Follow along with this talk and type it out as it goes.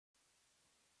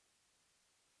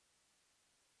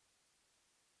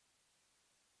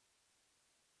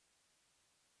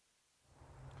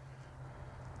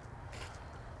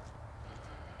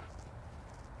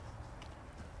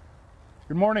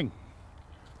Good morning.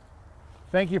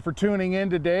 Thank you for tuning in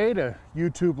today to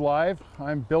YouTube Live.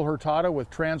 I'm Bill Hurtado with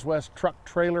Transwest Truck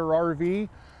Trailer RV,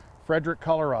 Frederick,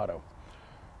 Colorado.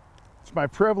 It's my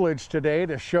privilege today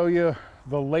to show you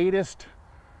the latest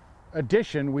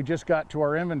addition we just got to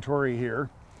our inventory here.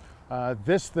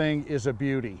 This thing is a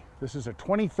beauty. This is a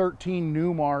 2013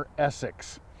 Newmar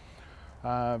Essex,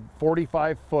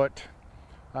 45 foot.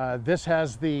 This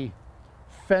has the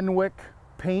Fenwick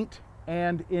paint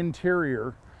and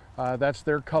interior. That's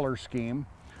their color scheme.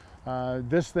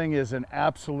 This thing is an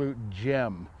absolute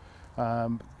gem.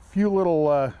 Few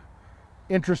little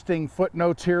interesting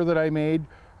footnotes here that I made.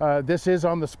 This is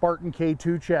on the Spartan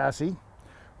K2 chassis,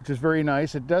 which is very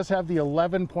nice. It does have the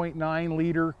 11.9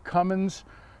 liter Cummins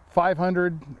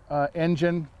 500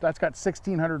 engine. That's got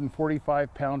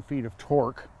 1,645 pound-feet of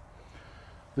torque.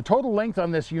 The total length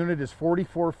on this unit is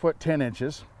 44 foot 10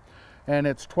 inches, and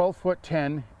it's 12 foot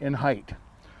 10 in height.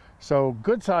 So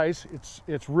good size.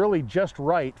 It's really just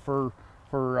right for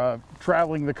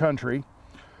traveling the country.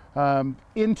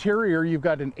 Interior, you've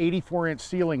got an 84-inch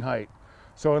ceiling height.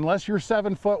 So unless you're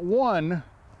 7'1",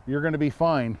 you're going to be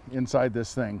fine inside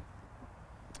this thing.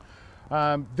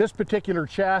 This particular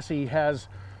chassis has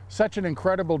such an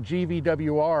incredible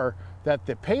GVWR that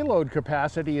the payload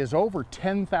capacity is over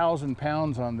 10,000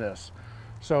 pounds on this.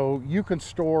 So you can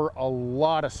store a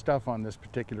lot of stuff on this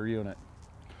particular unit.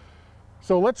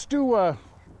 So let's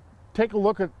take a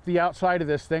look at the outside of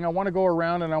this thing. I want to go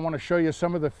around and I want to show you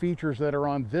some of the features that are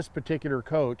on this particular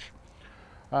coach.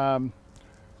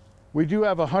 We do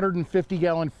have a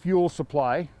 150-gallon fuel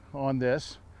supply on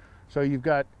this, so you've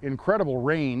got incredible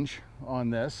range on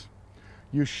this.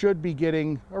 You should be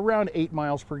getting around 8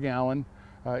 miles per gallon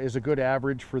is a good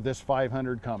average for this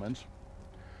 500 Cummins.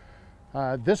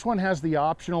 This one has the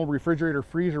optional refrigerator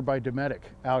freezer by Dometic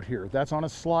out here. That's on a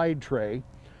slide tray.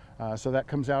 So that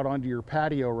comes out onto your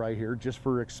patio right here just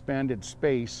for expanded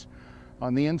space.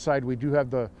 On the inside, we do have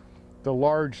the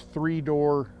large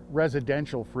 3-door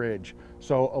residential fridge.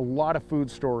 So a lot of food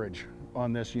storage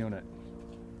on this unit.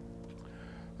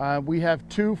 We have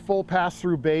 2 full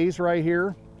pass-through bays right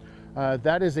here.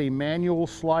 That is a manual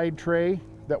slide tray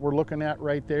that we're looking at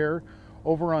right there.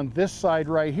 Over on this side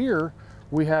right here,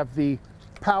 we have the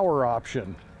power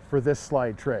option for this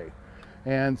slide tray,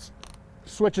 and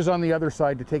switches on the other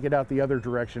side to take it out the other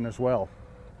direction as well.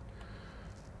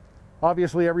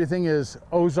 Obviously everything is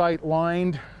ozite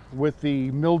lined with the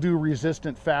mildew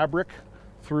resistant fabric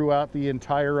throughout the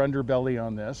entire underbelly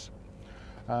on this.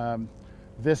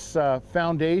 This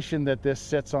foundation that this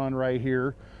sits on right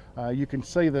here, you can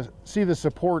see the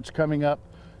supports coming up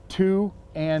to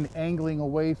and angling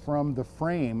away from the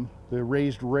frame, the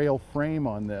raised rail frame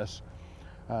on this.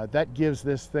 That gives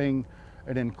this thing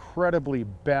an incredibly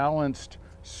balanced,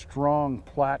 strong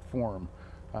platform.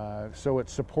 So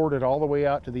it's supported all the way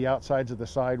out to the outsides of the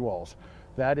sidewalls.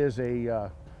 That is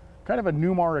a kind of a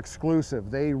Newmar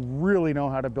exclusive. They really know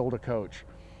how to build a coach.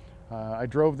 I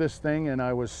drove this thing and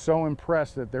I was so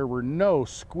impressed that there were no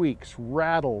squeaks,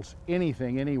 rattles,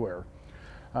 anything anywhere.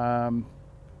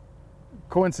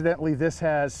 Coincidentally, this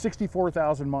has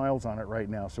 64,000 miles on it right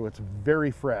now, so it's very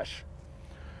fresh.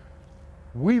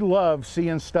 We love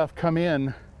seeing stuff come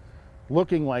in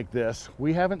looking like this.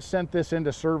 We haven't sent this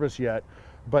into service yet,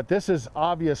 but this is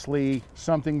obviously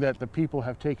something that the people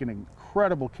have taken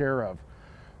incredible care of.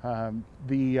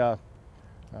 The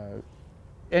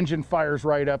engine fires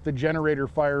right up, the generator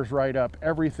fires right up,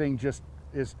 everything just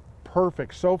is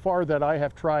perfect so far that I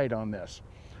have tried on this.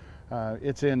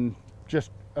 It's in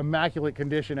just immaculate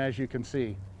condition, as you can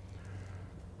see.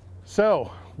 So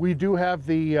we do have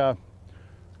the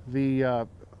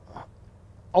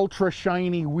ultra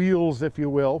shiny wheels, if you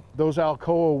will. Those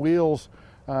Alcoa wheels,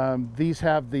 these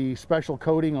have the special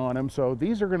coating on them, so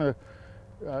these are going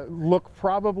to look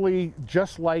probably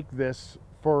just like this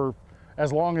for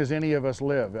as long as any of us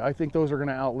live. I think those are going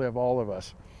to outlive all of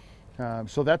us.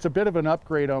 So that's a bit of an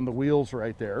upgrade on the wheels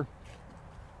right there.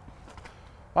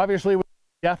 Obviously, with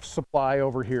the DEF supply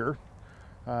over here,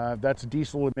 that's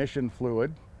diesel emission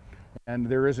fluid, and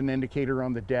there is an indicator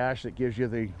on the dash that gives you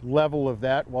the level of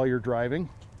that while you're driving.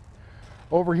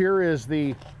 Over here is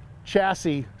the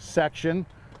chassis section.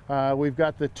 We've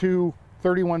got the 2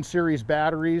 31 series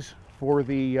batteries for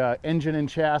the engine and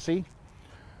chassis,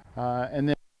 and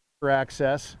then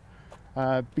access.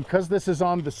 Because this is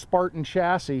on the Spartan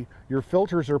chassis, your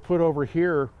filters are put over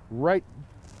here right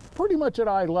pretty much at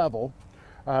eye level.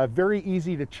 Very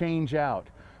easy to change out.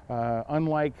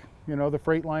 Unlike, you know, the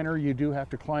Freightliner, you do have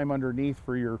to climb underneath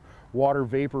for your water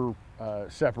vapor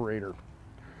separator.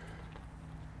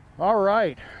 All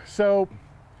right, so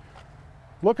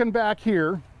looking back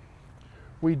here,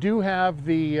 we do have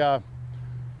the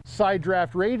side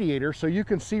draft radiator, so you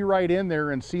can see right in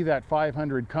there and see that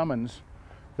 500 Cummins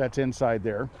that's inside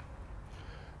there.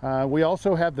 We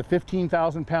also have the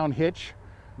 15,000 pound hitch.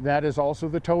 That is also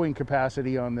the towing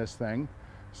capacity on this thing.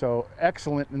 So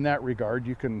excellent in that regard.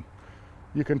 You can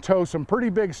tow some pretty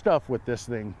big stuff with this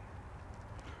thing.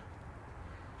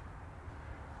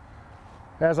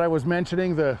 As I was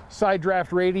mentioning, the side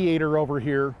draft radiator over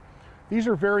here, these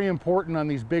are very important on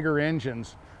these bigger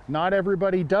engines. Not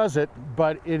everybody does it,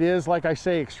 but it is, like I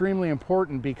say, extremely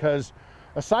important, because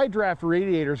a side draft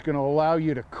radiator is going to allow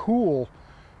you to cool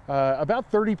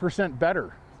about 30%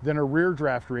 better than a rear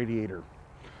draft radiator.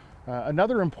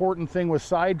 Another important thing with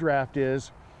side draft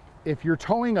is, if you're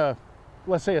towing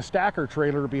let's say a stacker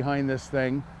trailer behind this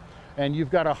thing, and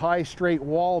you've got a high straight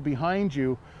wall behind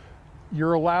you,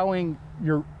 you're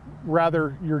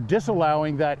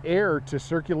disallowing that air to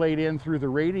circulate in through the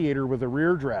radiator with a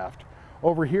rear draft.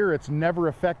 Over here, it's never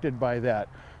affected by that.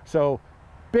 So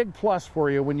big plus for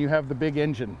you when you have the big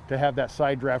engine to have that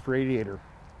side draft radiator.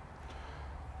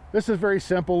 This is very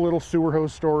simple, little sewer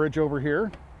hose storage over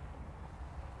here.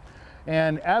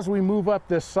 And as we move up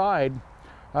this side,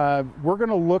 we're going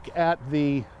to look at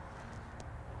the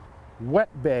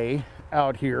wet bay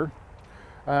out here.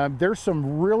 There's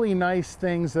some really nice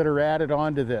things that are added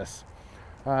onto this.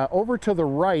 Over to the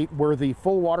right, where the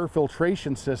full water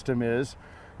filtration system is,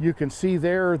 you can see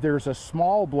there's a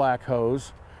small black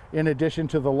hose in addition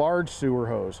to the large sewer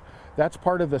hose. That's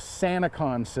part of the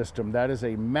Sanacon system. That is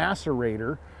a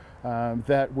macerator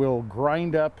that will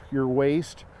grind up your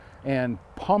waste and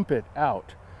pump it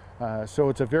out. So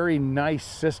it's a very nice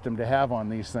system to have on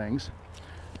these things.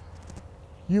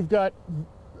 You've got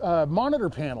a monitor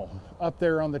panel up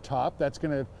there on the top that's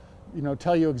going to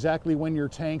tell you exactly when your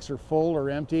tanks are full or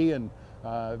empty, and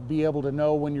be able to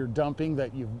know when you're dumping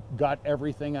that you've got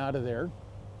everything out of there.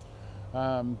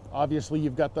 Obviously,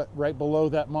 you've got right below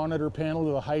that monitor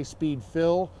panel the high-speed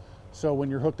fill, so when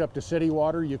you're hooked up to city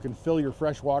water, you can fill your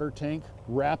fresh water tank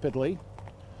rapidly.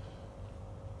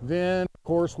 Then, of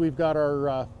course, we've got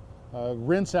our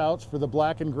rinse outs for the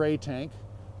black and gray tank.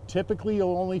 Typically,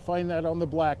 you'll only find that on the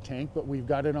black tank, but we've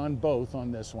got it on both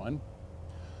on this one.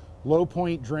 Low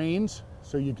point drains,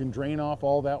 so you can drain off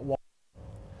all that water.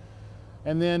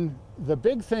 And then the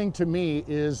big thing to me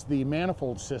is the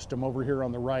manifold system over here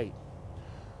on the right.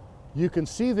 You can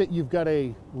see that you've got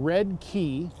a red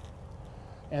key,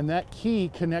 and that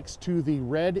key connects to the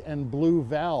red and blue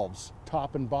valves,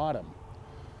 top and bottom.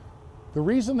 The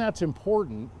reason that's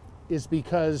important is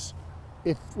because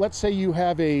if, let's say, you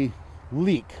have a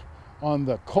leak on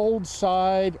the cold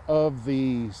side of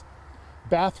the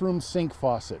bathroom sink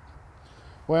faucet.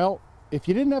 Well, if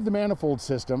you didn't have the manifold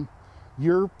system,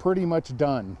 you're pretty much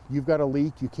done. You've got a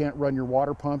leak, you can't run your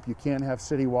water pump, you can't have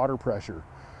city water pressure.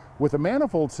 With a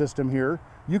manifold system here,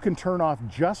 you can turn off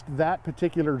just that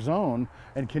particular zone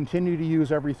and continue to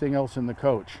use everything else in the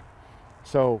coach.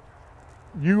 So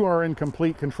you are in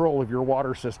complete control of your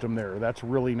water system there. That's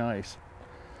really nice.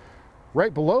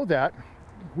 Right below that,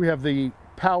 we have the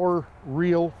power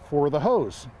reel for the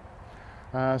hose.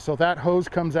 So that hose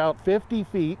comes out 50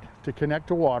 feet to connect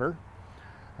to water.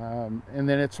 And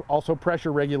then it's also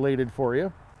pressure regulated for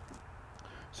you.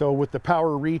 So with the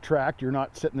power retract, you're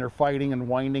not sitting there fighting and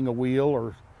winding a wheel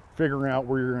or figuring out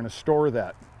where you're going to store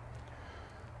that.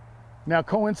 Now,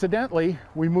 coincidentally,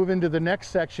 we move into the next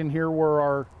section here where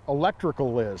our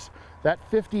electrical is. That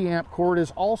 50 amp cord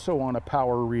is also on a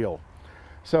power reel.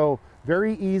 So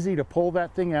very easy to pull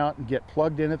that thing out and get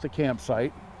plugged in at the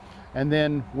campsite. And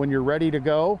then when you're ready to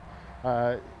go,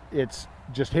 it's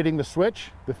just hitting the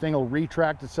switch, the thing will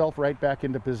retract itself right back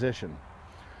into position.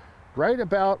 Right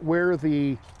about where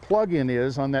the plug-in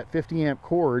is on that 50 amp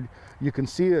cord, you can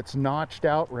see it's notched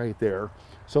out right there.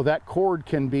 So that cord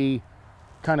can be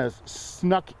kind of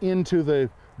snuck into the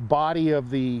body of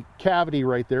the cavity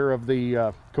right there of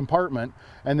the compartment,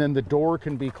 and then the door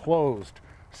can be closed.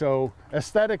 So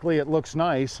aesthetically it looks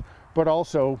nice, but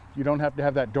also you don't have to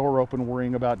have that door open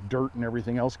worrying about dirt and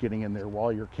everything else getting in there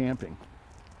while you're camping.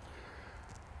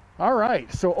 All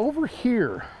right, so over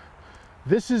here,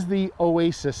 this is the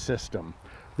Oasis system.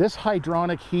 This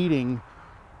hydronic heating,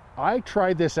 I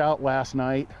tried this out last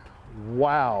night.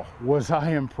 Wow, was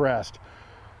I impressed.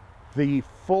 The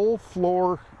full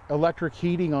floor electric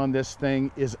heating on this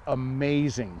thing is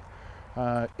amazing.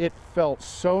 It felt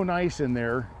so nice in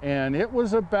there, and it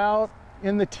was about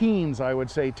in the teens, I would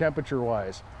say,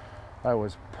 temperature-wise. I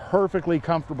was perfectly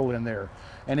comfortable in there,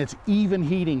 and it's even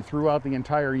heating throughout the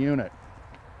entire unit.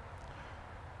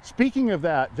 Speaking of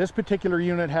that, this particular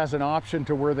unit has an option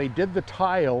to where they did the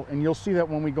tile, and you'll see that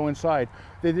when we go inside,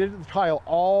 they did the tile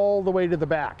all the way to the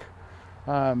back.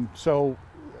 So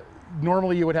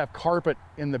normally you would have carpet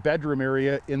in the bedroom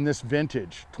area in this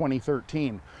vintage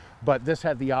 2013, but this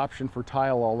had the option for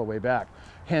tile all the way back.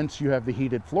 Hence you have the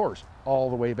heated floors all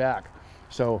the way back.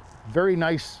 So very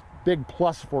nice big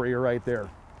plus for you right there.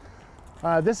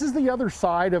 This is the other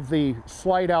side of the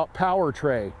slide out power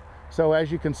tray. So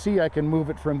as you can see, I can move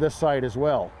it from this side as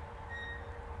well.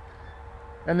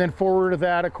 And then forward of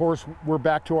that, of course, we're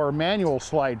back to our manual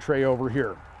slide tray over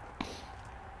here.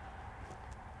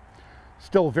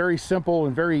 Still very simple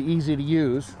and very easy to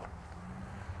use.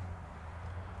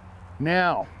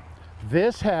 Now,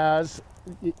 this has,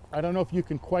 I don't know if you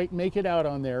can quite make it out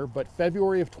on there, but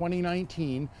February of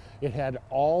 2019, it had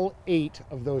all 8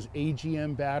 of those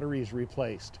AGM batteries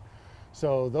replaced.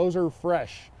 So those are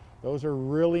fresh. Those are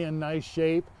really in nice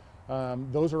shape.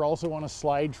 Those are also on a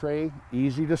slide tray,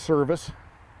 easy to service.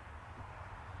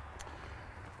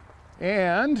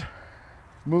 And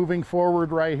moving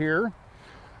forward right here,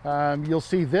 you'll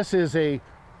see this is a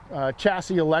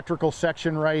chassis electrical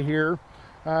section right here.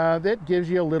 That gives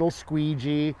you a little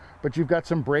squeegee, but you've got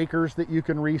some breakers that you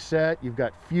can reset. You've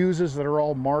got fuses that are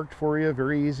all marked for you,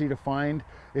 very easy to find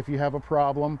if you have a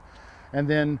problem. And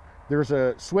then there's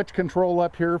a switch control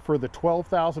up here for the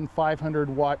 12,500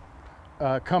 watt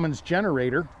Cummins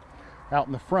generator out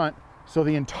in the front. So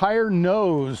the entire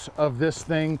nose of this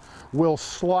thing will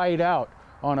slide out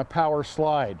on a power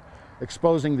slide,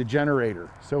 exposing the generator.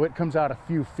 So it comes out a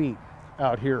few feet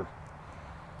out here.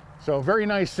 So very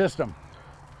nice system.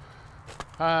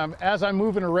 As I'm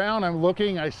moving around, I'm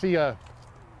looking, I see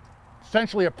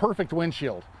essentially a perfect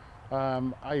windshield.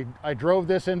 I drove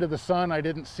this into the sun. I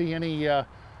didn't see any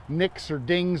nicks or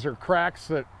dings or cracks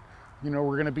that, you know,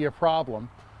 were going to be a problem.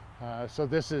 So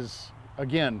this is,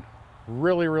 again,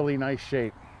 really, really nice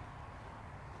shape.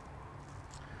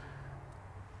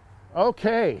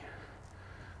 Okay,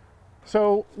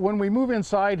 so when we move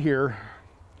inside here,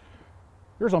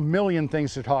 there's a million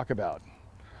things to talk about.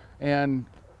 And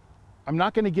I'm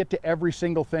not going to get to every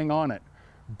single thing on it,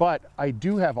 but I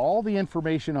do have all the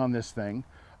information on this thing.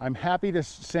 I'm happy to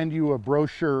send you a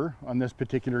brochure on this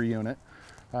particular unit,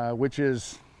 which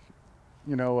is,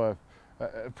 you know, a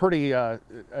pretty a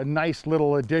nice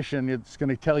little addition. It's going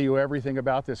to tell you everything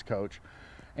about this coach.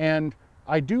 And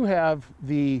I do have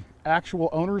the actual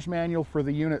owner's manual for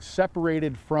the unit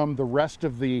separated from the rest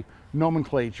of the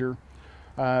nomenclature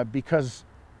because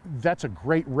that's a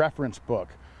great reference book.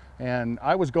 And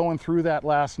I was going through that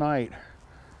last night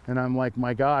and I'm like,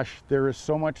 my gosh, there is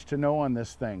so much to know on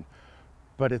this thing.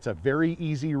 But it's a very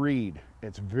easy read.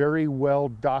 It's very well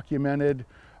documented,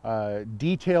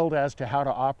 detailed as to how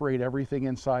to operate everything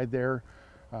inside there.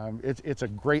 It's a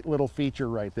great little feature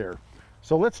right there.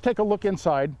 So let's take a look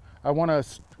inside. I want to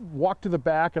walk to the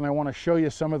back and I want to show you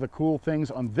some of the cool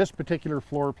things on this particular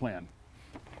floor plan.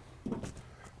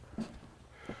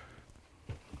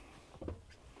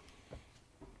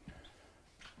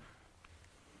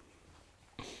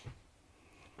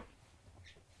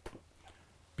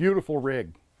 Beautiful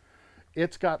rig.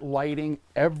 It's got lighting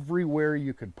everywhere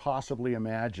you could possibly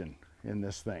imagine in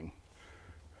this thing.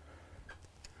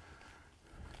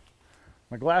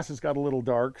 My glasses got a little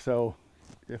dark, so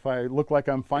if I look like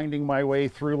I'm finding my way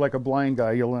through like a blind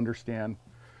guy, you'll understand.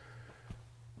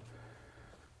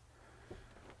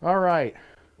 All right,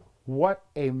 what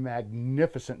a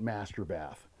magnificent master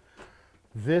bath.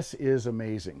 This is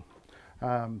amazing.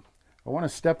 I want to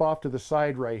step off to the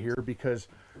side right here because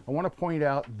I want to point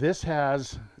out this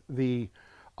has the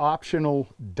optional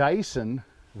Dyson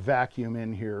vacuum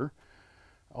in here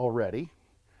already,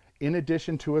 in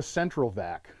addition to a central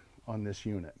vac on this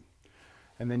unit.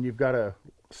 And then you've got a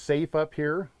safe up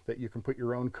here that you can put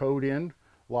your own code in,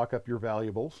 lock up your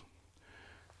valuables.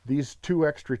 These 2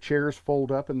 extra chairs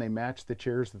fold up and they match the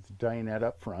chairs at the dinette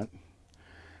up front.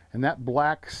 And that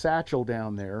black satchel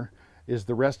down there is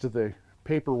the rest of the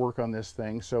paperwork on this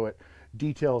thing, so it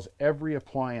details every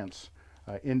appliance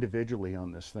individually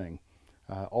on this thing.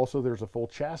 Also, there's a full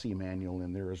chassis manual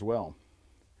in there as well.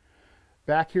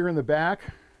 Back here in the back,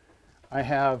 I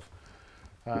have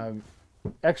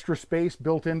extra space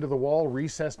built into the wall,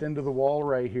 recessed into the wall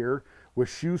right here with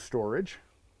shoe storage,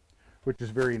 which is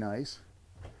very nice.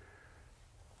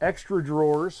 Extra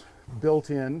drawers built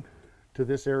in to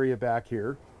this area back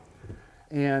here,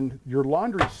 and your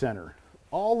laundry center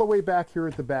all the way back here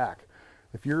at the back.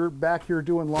 If you're back here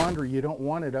doing laundry, you don't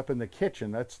want it up in the kitchen.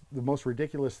 That's the most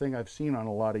ridiculous thing I've seen on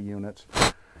a lot of units,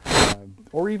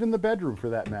 or even the bedroom for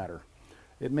that matter.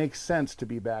 It makes sense to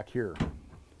be back here.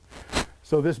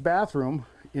 So this bathroom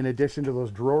in addition to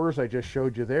those drawers I just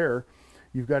showed you there,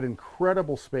 you've got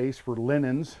incredible space for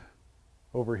linens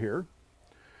over here.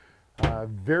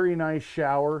 Very nice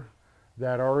shower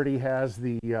that already has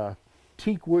the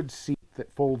teak wood seat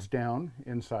that folds down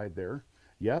inside there.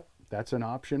 Yep, that's an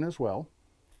option as well.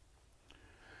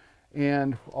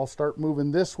 And I'll start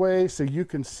moving this way so you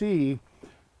can see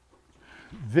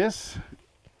this.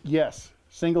 Yes,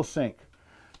 single sink.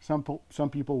 Some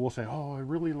people will say, oh, I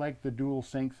really like the dual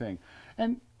sink thing.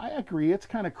 And I agree, it's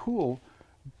kind of cool,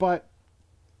 but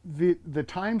the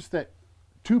times that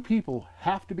two people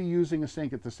have to be using a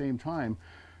sink at the same time,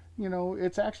 you know,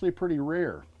 it's actually pretty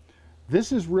rare.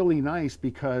 This is really nice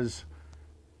because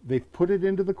they've put it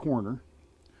into the corner.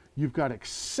 You've got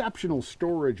exceptional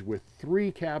storage with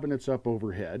 3 cabinets up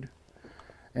overhead.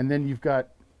 And then you've got,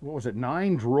 what was it,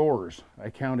 9 drawers I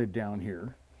counted down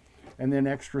here. And then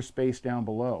extra space down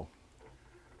below.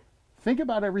 Think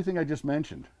about everything I just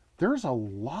mentioned. There's a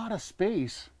lot of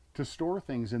space to store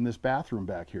things in this bathroom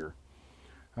back here.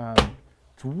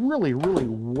 It's really, really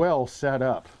well set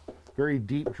up. Very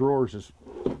deep drawers is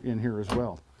in here as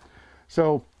well.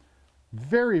 So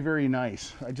very, very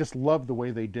nice. I just love the way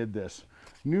they did this.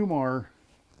 Newmar,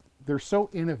 they're so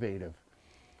innovative.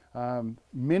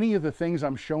 Many of the things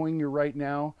I'm showing you right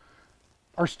now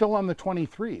are still on the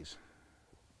 23s.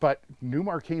 But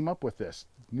Newmar came up with this.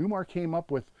 Newmar came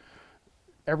up with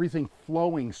everything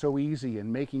flowing so easy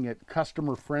and making it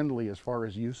customer friendly as far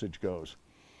as usage goes.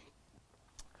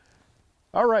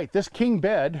 All right, this king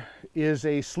bed is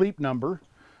a Sleep Number.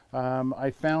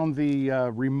 I found the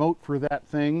remote for that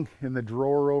thing in the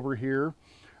drawer over here.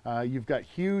 You've got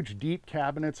huge deep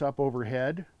cabinets up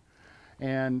overhead,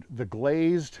 and the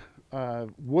glazed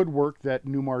woodwork that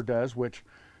Newmar does, which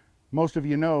most of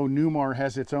you know, Newmar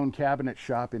has its own cabinet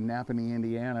shop in Napanee,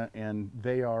 Indiana, and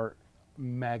they are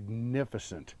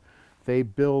magnificent. They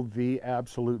build the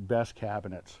absolute best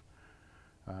cabinets.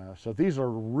 So these are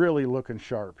really looking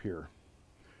sharp here.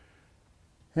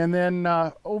 And then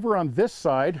over on this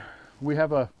side, we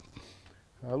have a,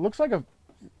 looks like a,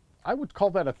 I would call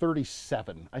that a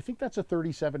 37. I think that's a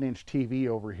 37-inch TV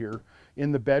over here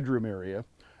in the bedroom area.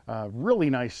 Really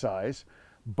nice size.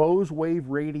 Bose Wave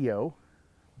radio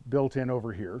built in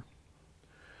over here.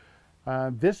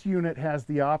 This unit has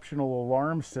the optional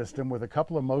alarm system with a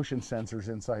couple of motion sensors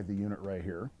inside the unit right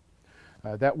here.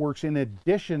 That works in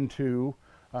addition to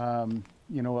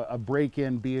you know, a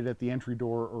break-in, be it at the entry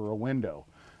door or a window.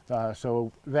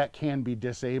 So that can be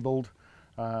disabled.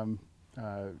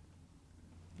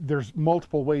 There's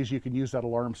multiple ways you can use that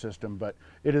alarm system, but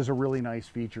it is a really nice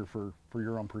feature for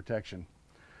your own protection.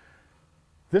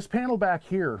 This panel back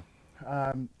here,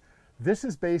 this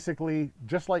is basically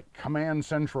just like Command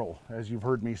Central, as you've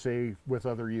heard me say with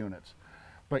other units.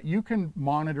 But you can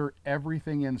monitor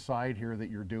everything inside here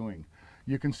that you're doing.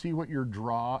 You can see what your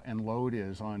draw and load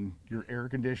is on your air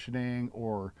conditioning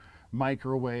or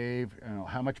microwave. You know,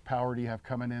 how much power do you have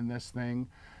coming in this thing?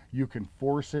 You can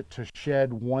force it to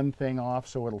shed one thing off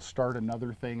so it'll start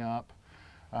another thing up.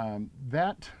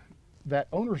 That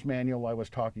owner's manual I was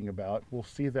talking about, we'll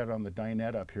see that on the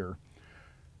dinette up here.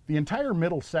 The entire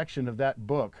middle section of that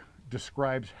book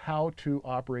describes how to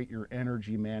operate your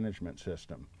energy management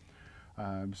system.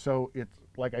 So it's,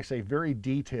 like I say, very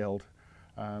detailed,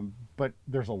 but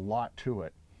there's a lot to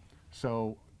it.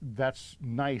 So that's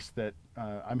nice that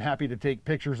I'm happy to take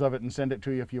pictures of it and send it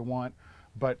to you if you want,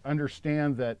 but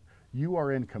understand that you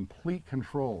are in complete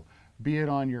control, be it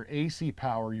on your AC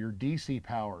power, your DC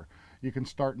power. You can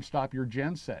start and stop your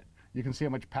genset. You can see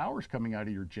how much power is coming out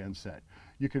of your genset.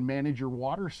 You can manage your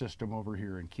water system over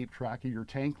here and keep track of your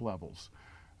tank levels.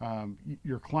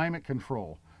 Your climate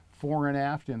control, fore and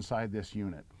aft inside this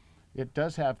unit. It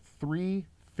does have 3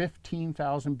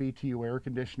 15,000 BTU air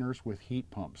conditioners with heat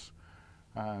pumps.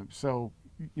 So,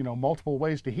 you know, multiple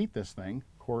ways to heat this thing,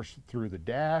 of course, through the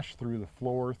dash, through the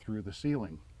floor, through the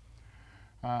ceiling.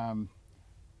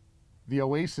 The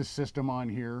Oasis system on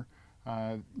here,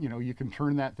 you know, you can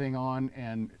turn that thing on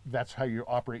and that's how you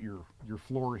operate your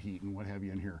floor heat and what have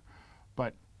you in here.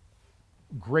 But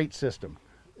great system.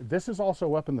 This is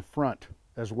also up in the front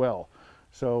as well.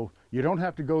 So you don't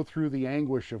have to go through the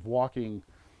anguish of walking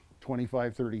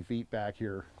 25, 30 feet back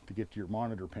here to get to your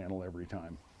monitor panel every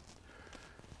time.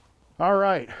 All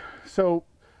right, so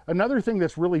another thing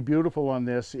that's really beautiful on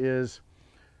this is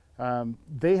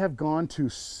they have gone to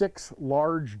 6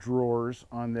 large drawers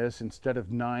on this instead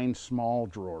of 9 small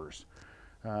drawers.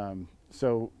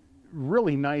 So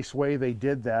really nice way they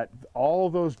did that. All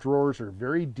of those drawers are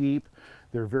very deep.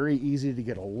 They're very easy to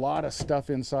get a lot of stuff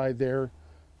inside there.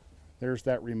 There's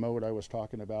that remote I was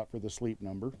talking about for the Sleep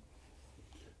Number.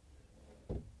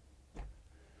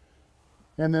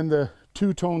 And then the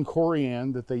two-tone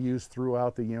corian that they use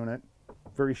throughout the unit,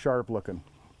 very sharp looking.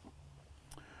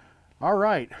 All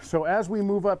right, so as we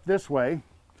move up this way,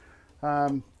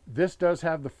 this does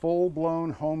have the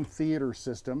full-blown home theater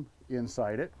system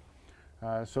inside it.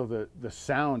 So the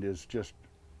sound is just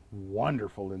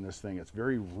wonderful in this thing. It's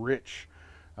very rich.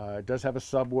 It does have a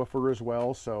subwoofer as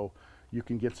well, so you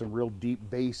can get some real deep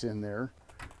bass in there.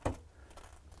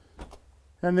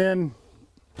 And then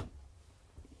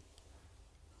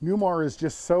Newmar is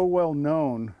just so well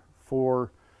known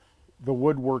for the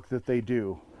woodwork that they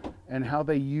do and how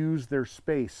they use their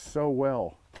space so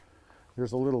well.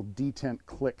 There's a little detent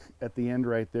click at the end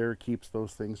right there, keeps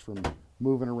those things from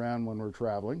moving around when we're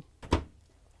traveling.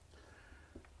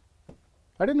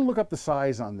 I didn't look up the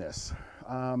size on this.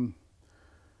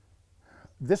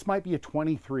 This might be a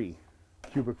 23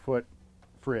 cubic foot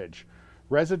fridge,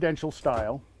 residential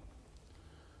style.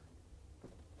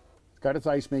 It's got its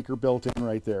ice maker built in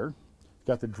right there. It's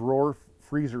got the drawer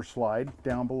freezer slide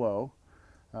down below.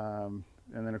 And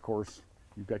then of course,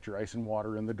 you've got your ice and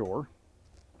water in the door.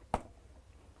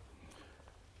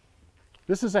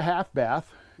 This is a half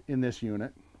bath in this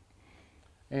unit.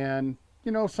 And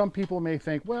you know, some people may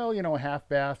think, well, you know, a half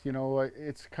bath, you know,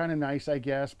 it's kind of nice, I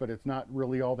guess, but it's not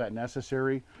really all that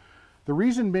necessary. The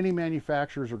reason many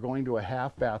manufacturers are going to a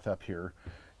half bath up here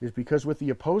is because with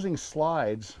the opposing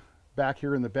slides back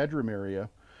here in the bedroom area,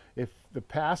 if the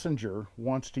passenger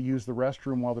wants to use the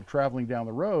restroom while they're traveling down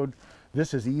the road,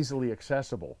 this is easily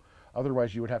accessible.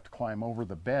 Otherwise, you would have to climb over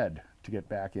the bed to get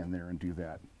back in there and do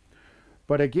that.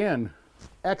 But again,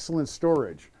 excellent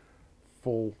storage.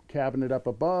 Full cabinet up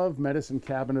above, medicine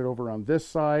cabinet over on this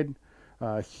side,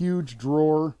 huge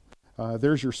drawer.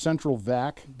 There's your central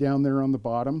vac down there on the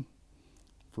bottom.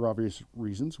 For obvious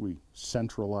reasons, we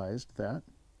centralized that.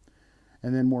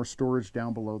 And then more storage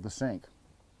down below the sink.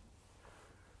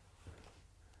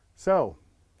 So,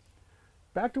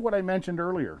 back to what I mentioned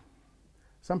earlier.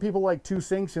 Some people like 2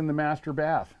 sinks in the master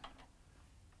bath.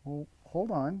 Well,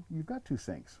 hold on, you've got 2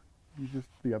 sinks.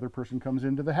 The other person comes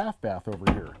into the half bath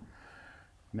over here.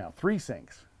 Now, 3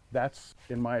 sinks, that's,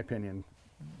 in my opinion,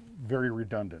 very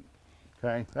redundant.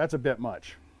 Okay, that's a bit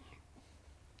much.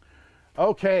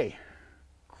 Okay,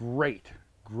 great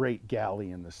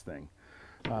galley in this thing.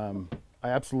 I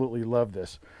absolutely love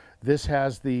this. This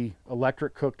has the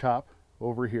electric cooktop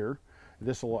over here.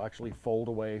 This will actually fold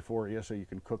away for you so you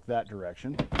can cook that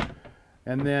direction.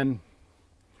 And then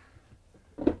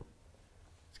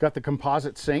it's got the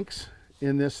composite sinks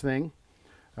in this thing.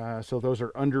 So those are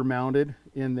undermounted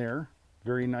in there,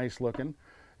 very nice looking.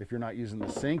 If you're not using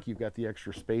the sink, you've got the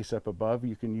extra space up above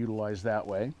you can utilize that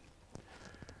way.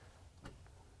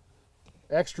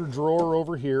 Extra drawer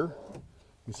over here.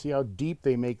 You see how deep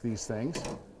they make these things.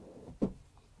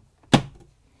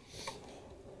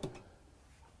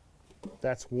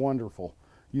 That's wonderful.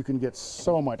 You can get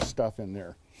so much stuff in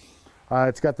there.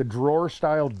 It's got the drawer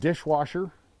style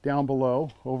dishwasher down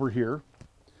below over here.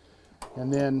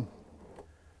 And then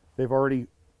they've already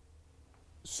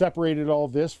separated all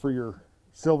this for your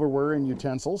silverware and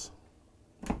utensils.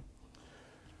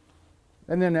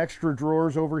 And then extra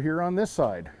drawers over here on this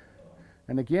side.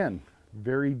 And again,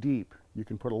 very deep. You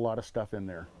can put a lot of stuff in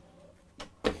there.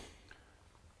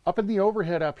 Up in the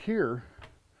overhead up here,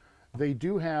 they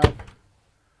do have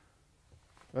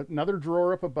another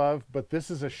drawer up above, but this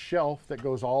is a shelf that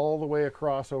goes all the way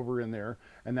across over in there,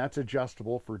 and that's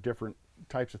adjustable for different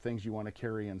types of things you want to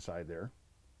carry inside there.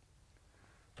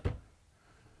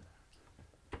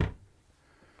 Of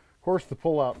course, the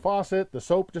pull-out faucet, the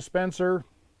soap dispenser.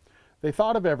 They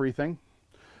thought of everything.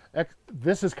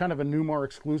 This is kind of a Newmar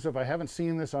exclusive. I haven't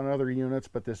seen this on other units,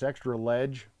 but this extra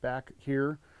ledge back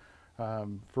here,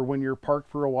 for when you're parked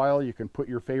for a while, you can put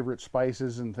your favorite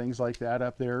spices and things like that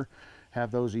up there. Have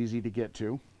those easy to get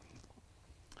to.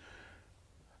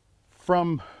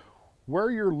 From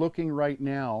where you're looking right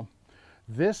now,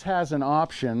 this has an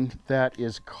option that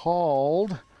is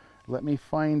called, let me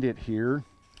find it here,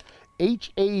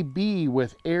 HAB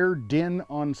with Air Din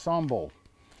Ensemble.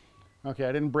 Okay,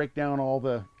 I didn't break down all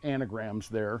the anagrams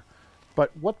there,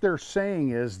 but what they're saying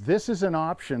is this is an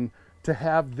option to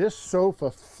have this sofa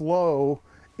flow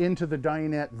into the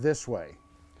dinette this way.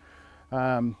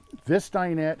 This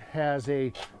dinette has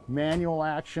a manual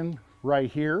action right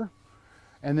here,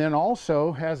 and then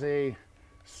also has a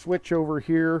switch over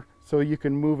here so you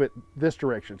can move it this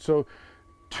direction. So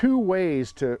 2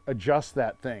 ways to adjust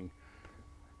that thing.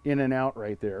 In and out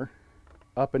right there,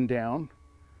 up and down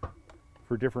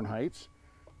for different heights.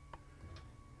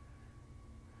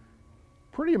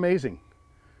 Pretty amazing.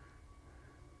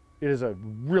 It is a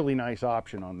really nice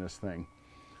option on this thing.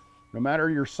 No matter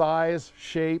your size,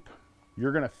 shape,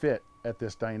 you're going to fit at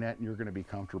this dinette and you're going to be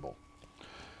comfortable.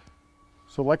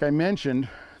 So like I mentioned,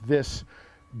 this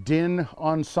din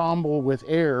ensemble with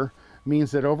air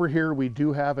means that over here we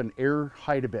do have an air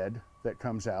hide-a-bed that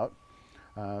comes out.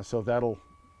 So that'll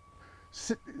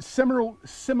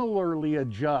similarly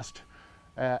adjust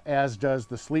as does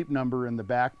the sleep number in the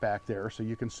back there, so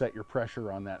you can set your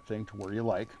pressure on that thing to where you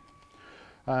like.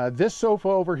 This sofa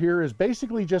over here is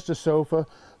basically just a sofa,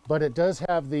 but it does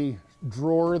have the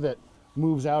drawer that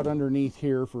moves out underneath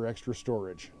here for extra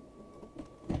storage.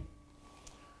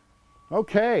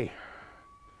 Okay,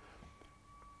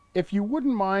 if you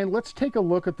wouldn't mind, let's take a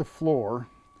look at the floor,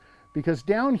 because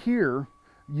down here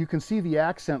you can see the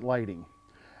accent lighting,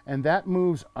 and that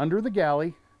moves under the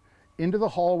galley into the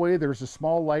hallway. There's a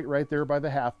small light right there by the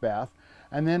half bath,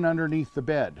 and then underneath the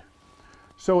bed.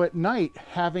 So at night,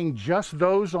 having just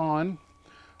those on,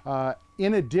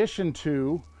 in addition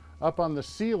to up on the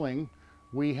ceiling,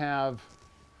 we have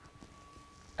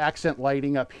accent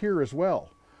lighting up here as well.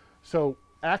 So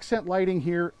accent lighting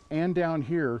here and down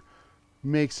here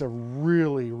makes a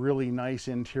really, really nice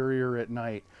interior at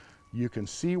night. You can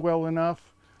see well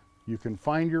enough, you can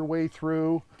find your way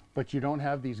through, but you don't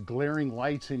have these glaring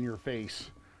lights in your face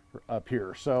up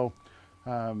here. So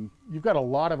you've got a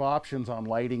lot of options on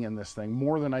lighting in this thing,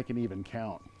 more than I can even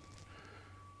count.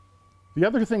 The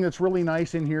other thing that's really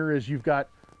nice in here is you've got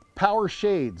power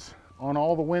shades on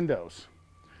all the windows.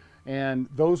 And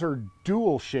those are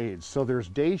dual shades. So there's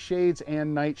day shades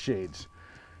and night shades.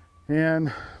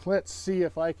 And let's see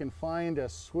if I can find a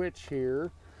switch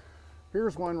here.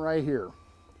 Here's one right here.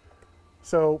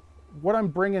 So what I'm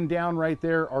bringing down right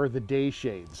there are the day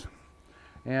shades.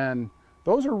 And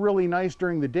those are really nice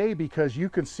during the day because you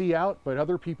can see out, but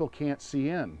other people can't see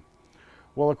in.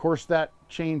 Well, of course, that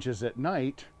changes at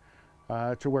night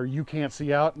to where you can't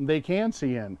see out and they can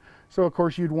see in. So, of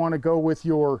course, you'd want to go with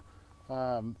your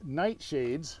night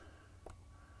shades.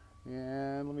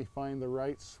 And let me find the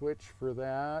right switch for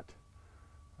that.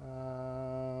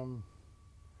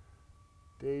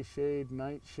 Day shade,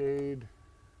 night shade.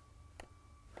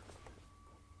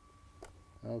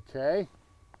 Okay,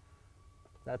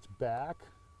 that's back,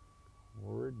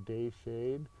 forward, day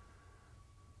shade.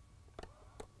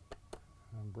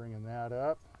 I'm bringing that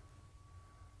up.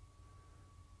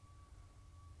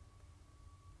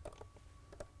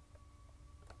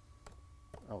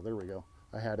 Oh, there we go,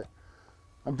 I had it.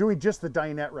 I'm doing just the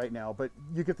dinette right now, but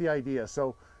you get the idea.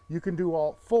 So you can do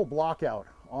all full block out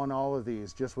on all of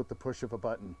these just with the push of a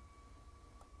button.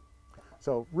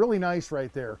 So really nice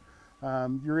right there.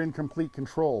 You're in complete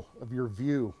control of your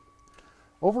view.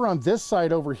 Over on this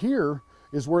side over here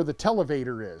is where the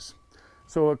televator is.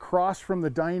 So across from the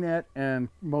dinette and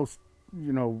most,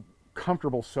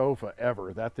 comfortable sofa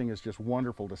ever. That thing is just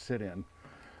wonderful to sit in.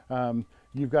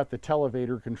 You've got the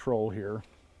televator control here.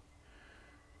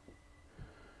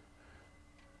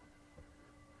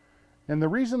 And the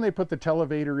reason they put the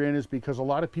televator in is because a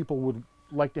lot of people would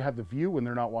like to have the view when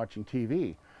they're not watching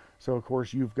TV. So of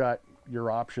course you've got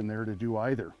your option there to do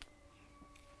either.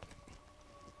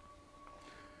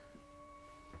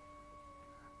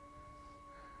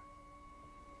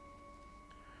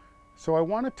 So I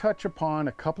want to touch upon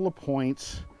a couple of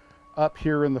points up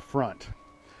here in the front.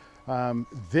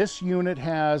 This unit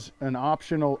has an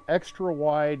optional extra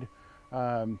wide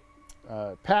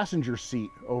passenger seat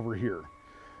over here.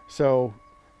 So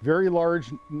very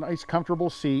large, nice, comfortable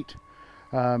seat.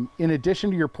 In addition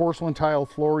to your porcelain tile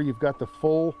floor, you've got the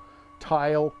full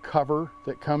tile cover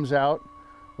that comes out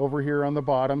over here on the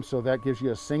bottom. So that gives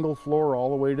you a single floor all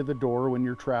the way to the door when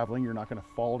you're traveling. You're not going to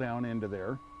fall down into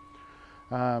there.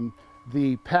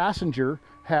 The passenger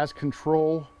has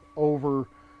control over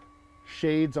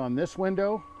shades on this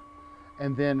window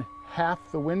and then half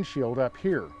the windshield up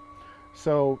here.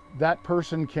 So that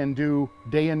person can do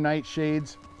day and night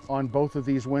shades on both of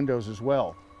these windows as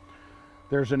well.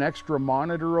 There's an extra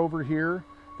monitor over here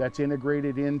that's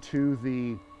integrated into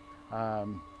the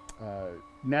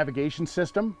navigation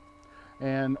system.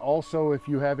 And also if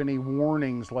you have any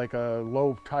warnings like a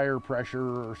low tire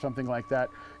pressure or something like that,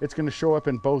 it's going to show up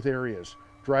in both areas,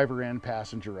 driver and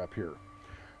passenger up here.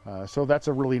 So that's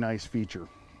a really nice feature.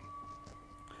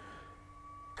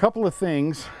 Couple of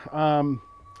things.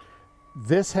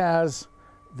 This has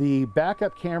the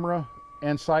backup camera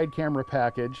and side camera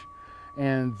package,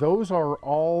 and those are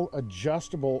all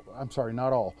adjustable. I'm sorry,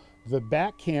 not all. The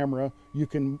back camera you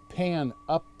can pan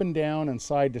up and down and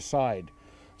side to side,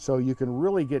 so you can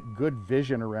really get good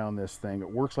vision around this thing. It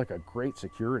works like a great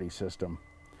security system.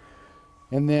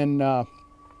 And then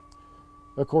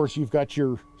Of course, you've got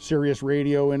your Sirius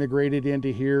radio integrated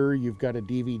into here. You've got a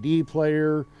DVD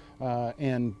player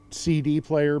and CD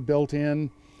player built in.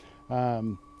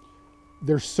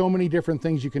 There's so many different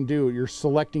things you can do. You're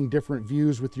selecting different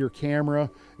views with your camera.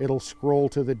 It'll scroll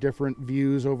to the different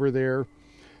views over there.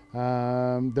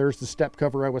 There's the step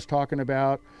cover I was talking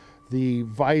about. The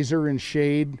visor and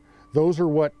shade. Those are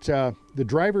what the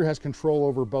driver has control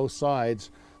over both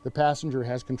sides. The passenger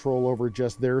has control over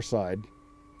just their side.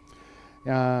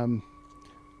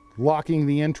 Locking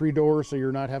the entry door so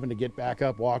you're not having to get back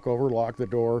up, walk over, lock the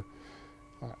door.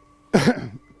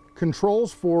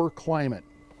 Controls for climate.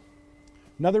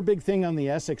 Another big thing on the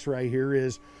Essex right here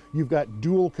is you've got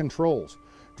dual controls.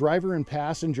 Driver and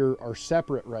passenger are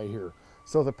separate right here.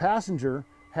 So the passenger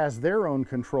has their own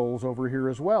controls over here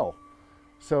as well.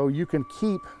 So you can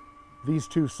keep these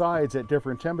two sides at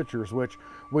different temperatures, which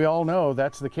we all know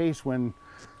that's the case when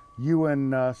you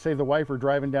and say the wife are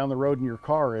driving down the road in your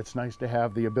car. It's nice to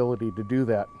have the ability to do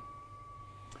that.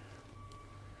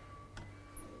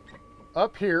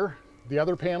 Up here, the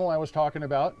other panel I was talking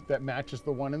about that matches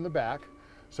the one in the back.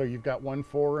 So you've got one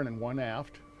fore and one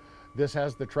aft. This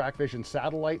has the TrackVision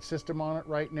satellite system on it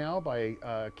right now by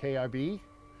KIB.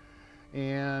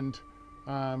 And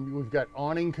we've got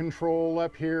awning control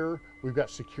up here. We've got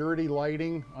security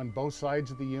lighting on both sides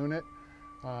of the unit.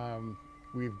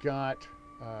 We've got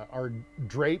our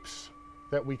drapes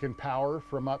that we can power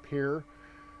from up here.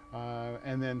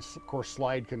 And then, of course,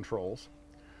 slide controls.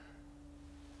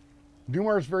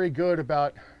 Newmar is very good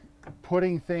about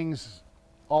putting things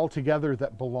all together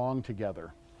that belong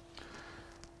together.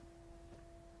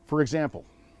 For example,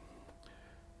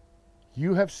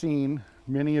 you have seen,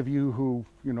 many of you who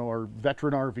are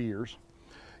veteran RVers,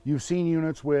 you've seen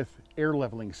units with air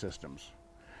leveling systems.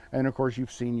 And of course,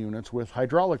 you've seen units with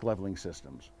hydraulic leveling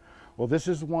systems. Well, this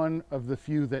is one of the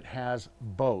few that has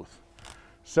both.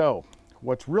 So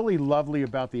what's really lovely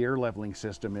about the air leveling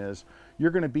system is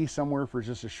you're going to be somewhere for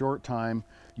just a short time.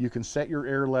 You can set your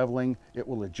air leveling, it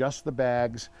will adjust the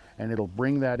bags, and it'll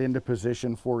bring that into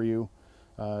position for you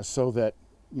so that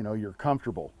you're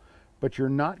comfortable. But you're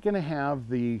not going to have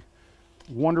the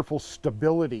wonderful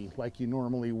stability like you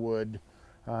normally would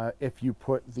if you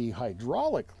put the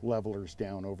hydraulic levelers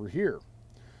down over here.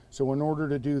 So in order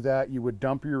to do that, you would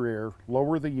dump your air,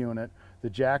 lower the unit, the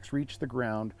jacks reach the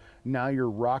ground, now you're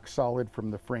rock solid from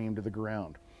the frame to the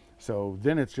ground. So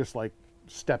then it's just like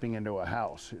stepping into a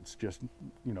house. It's just,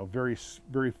 very,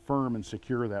 very firm and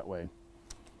secure that way.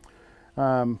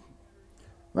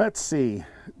 Let's see,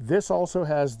 this also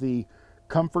has the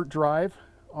comfort drive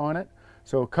on it.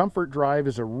 So comfort drive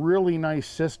is a really nice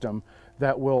system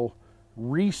that will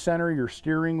recenter your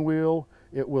steering wheel.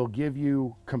 It will give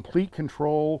you complete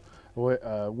control.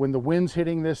 When the wind's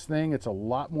hitting this thing, it's a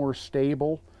lot more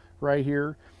stable right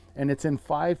here. And it's in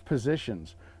 5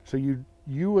 positions. So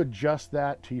you adjust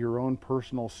that to your own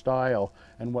personal style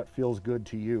and what feels good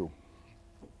to you.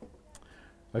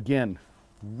 Again,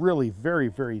 really very,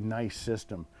 very nice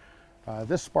system.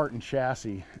 This Spartan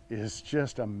chassis is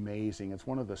just amazing. It's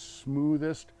one of the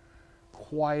smoothest,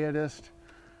 quietest,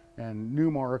 and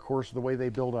Newmar, of course, the way they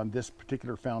build on this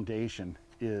particular foundation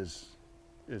is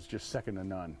just second to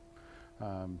none.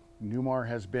 Newmar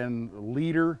has been a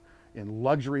leader in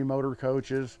luxury motor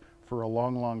coaches for a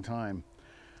long, long time.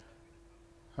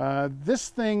 This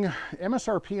thing,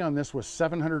 MSRP on this was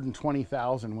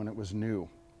 $720,000 when it was new.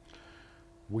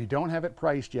 We don't have it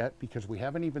priced yet because we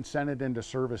haven't even sent it into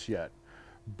service yet.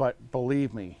 But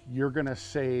believe me, you're going to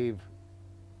save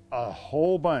a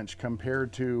whole bunch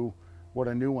compared to what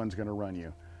a new one's going to run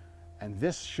you. And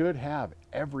this should have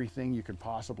everything you could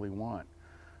possibly want.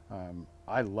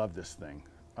 I love this thing.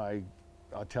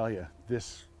 I'll tell you,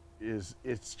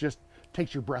 it's just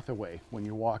takes your breath away when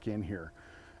you walk in here.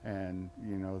 And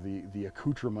the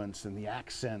accoutrements and the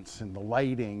accents and the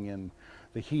lighting and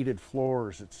the heated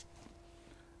floors,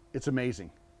 it's amazing.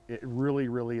 It really,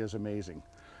 really is amazing.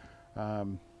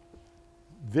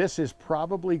 This is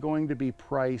probably going to be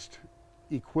priced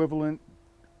equivalent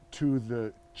to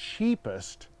the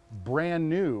cheapest brand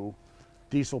new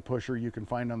diesel pusher you can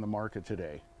find on the market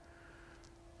today.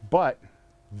 But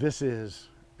this is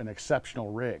an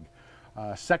exceptional rig.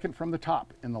 Second from the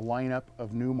top in the lineup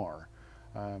of Newmar.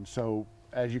 So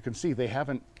as you can see, they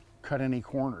haven't cut any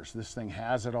corners. This thing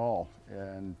has it all.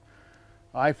 And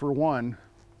I, for one,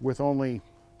 with only,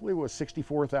 I believe it was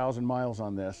 64,000 miles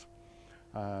on this,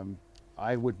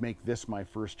 I would make this my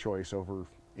first choice over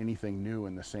anything new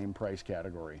in the same price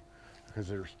category because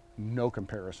there's no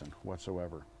comparison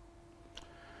whatsoever.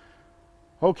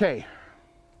 Okay,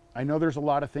 I know there's a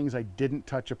lot of things I didn't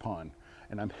touch upon,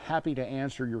 and I'm happy to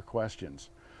answer your questions.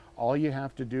 All you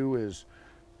have to do is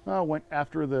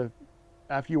After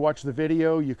you watch the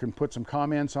video, you can put some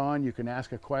comments on. You can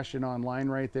ask a question online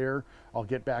right there. I'll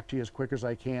get back to you as quick as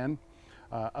I can.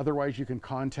 Otherwise, you can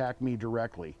contact me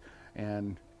directly.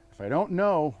 And if I don't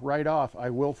know right off, I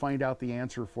will find out the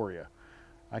answer for you.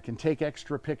 I can take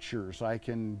extra pictures. I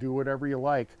can do whatever you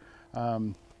like.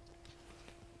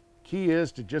 Key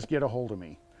is to just get a hold of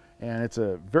me. And it's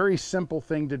a very simple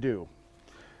thing to do.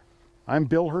 I'm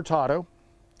Bill Hurtado.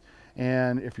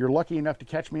 And if you're lucky enough to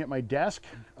catch me at my desk,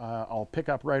 I'll pick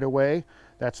up right away.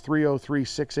 That's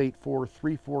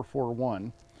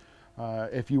 303-684-3441.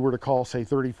 If you were to call, say,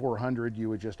 3400, you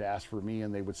would just ask for me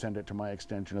and they would send it to my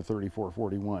extension of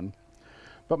 3441.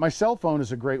 But my cell phone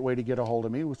is a great way to get a hold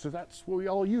of me, so that's what we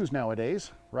all use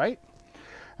nowadays, right?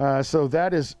 So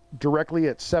that is directly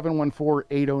at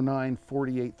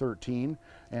 714-809-4813.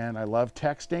 And I love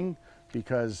texting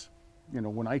because, you know,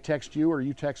 when I text you or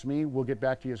you text me, we'll get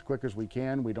back to you as quick as we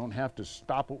can. We don't have to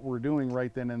stop what we're doing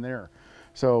right then and there.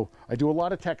 So I do a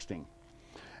lot of texting.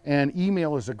 And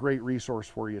email is a great resource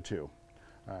for you too.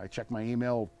 I check my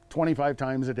email 25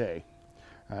 times a day.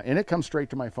 And it comes straight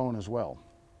to my phone as well.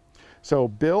 So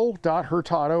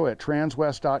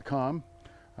bill.hurtado@transwest.com.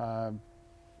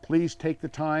 Please take the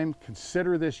time,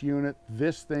 consider this unit.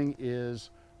 This thing is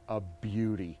a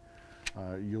beauty.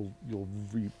 You'll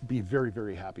be very,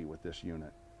 very happy with this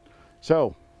unit.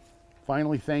 So,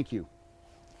 finally, thank you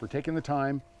for taking the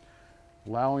time,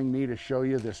 allowing me to show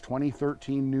you this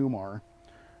 2013 Newmar.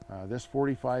 This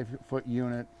 45-foot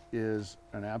unit is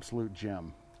an absolute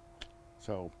gem.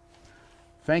 So,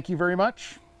 thank you very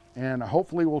much, and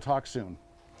hopefully we'll talk soon.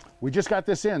 We just got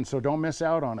this in, so don't miss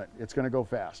out on it. It's going to go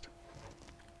fast.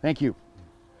 Thank you.